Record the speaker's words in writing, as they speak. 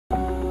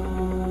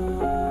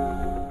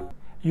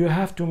you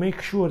have to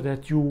make sure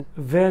that you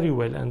very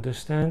well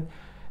understand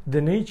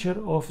the nature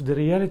of the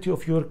reality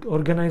of your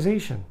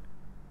organization.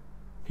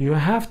 You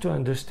have to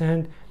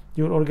understand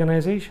your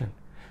organization.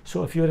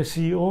 So if you're a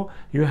CEO,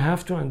 you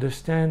have to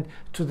understand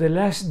to the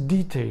last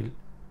detail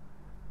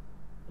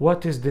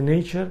what is the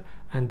nature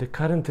and the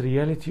current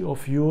reality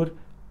of your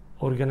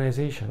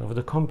organization, of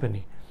the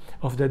company,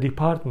 of the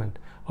department,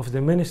 of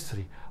the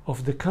ministry,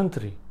 of the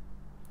country.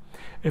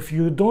 If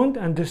you don't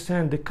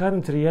understand the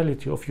current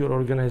reality of your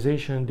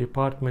organization,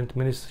 department,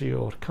 ministry,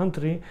 or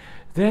country,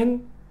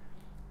 then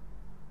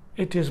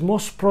it is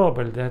most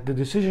probable that the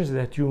decisions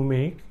that you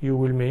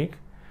will make,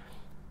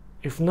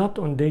 if not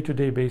on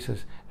day-to-day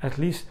basis, at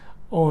least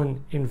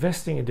on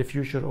investing in the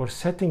future or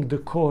setting the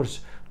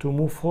course to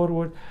move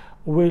forward,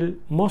 will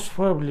most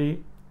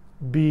probably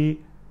be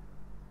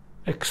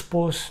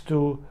exposed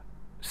to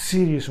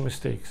serious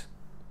mistakes.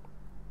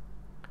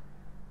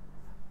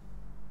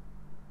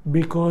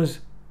 Because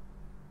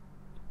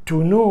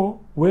to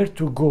know where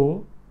to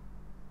go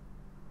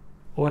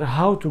or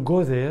how to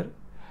go there,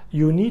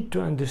 you need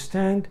to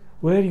understand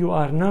where you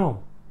are now.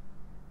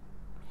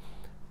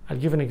 I'll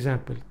give an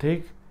example.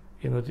 Take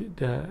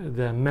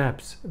the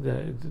maps,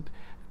 the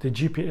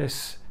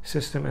GPS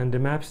system and the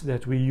maps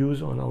that we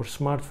use on our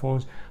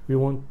smartphones.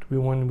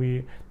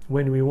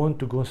 When we want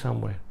to go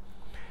somewhere,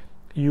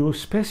 you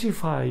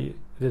specify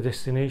the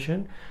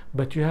destination,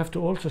 but you have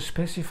to also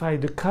specify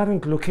the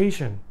current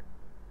location.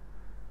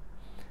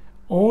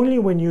 Only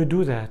when you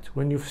do that,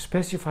 when you've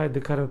specified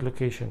the current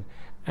location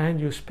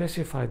and you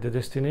specify the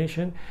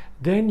destination,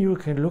 then you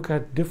can look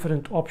at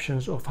different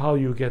options of how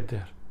you get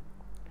there.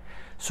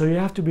 So you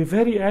have to be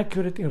very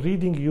accurate in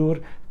reading your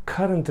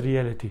current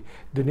reality,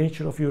 the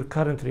nature of your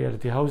current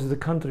reality. How is the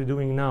country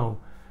doing now?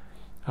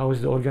 How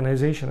is the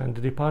organization and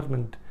the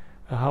department,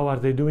 how are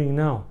they doing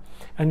now?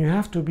 And you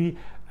have to be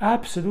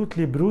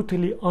absolutely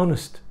brutally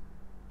honest.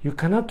 You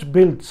cannot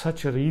build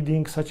such a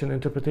reading, such an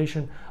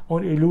interpretation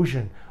on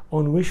illusion,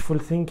 on wishful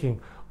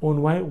thinking,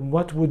 on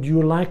what would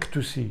you like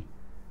to see.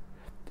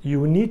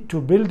 You need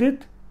to build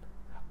it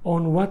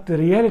on what the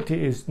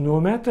reality is, no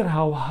matter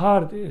how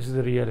hard is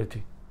the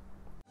reality.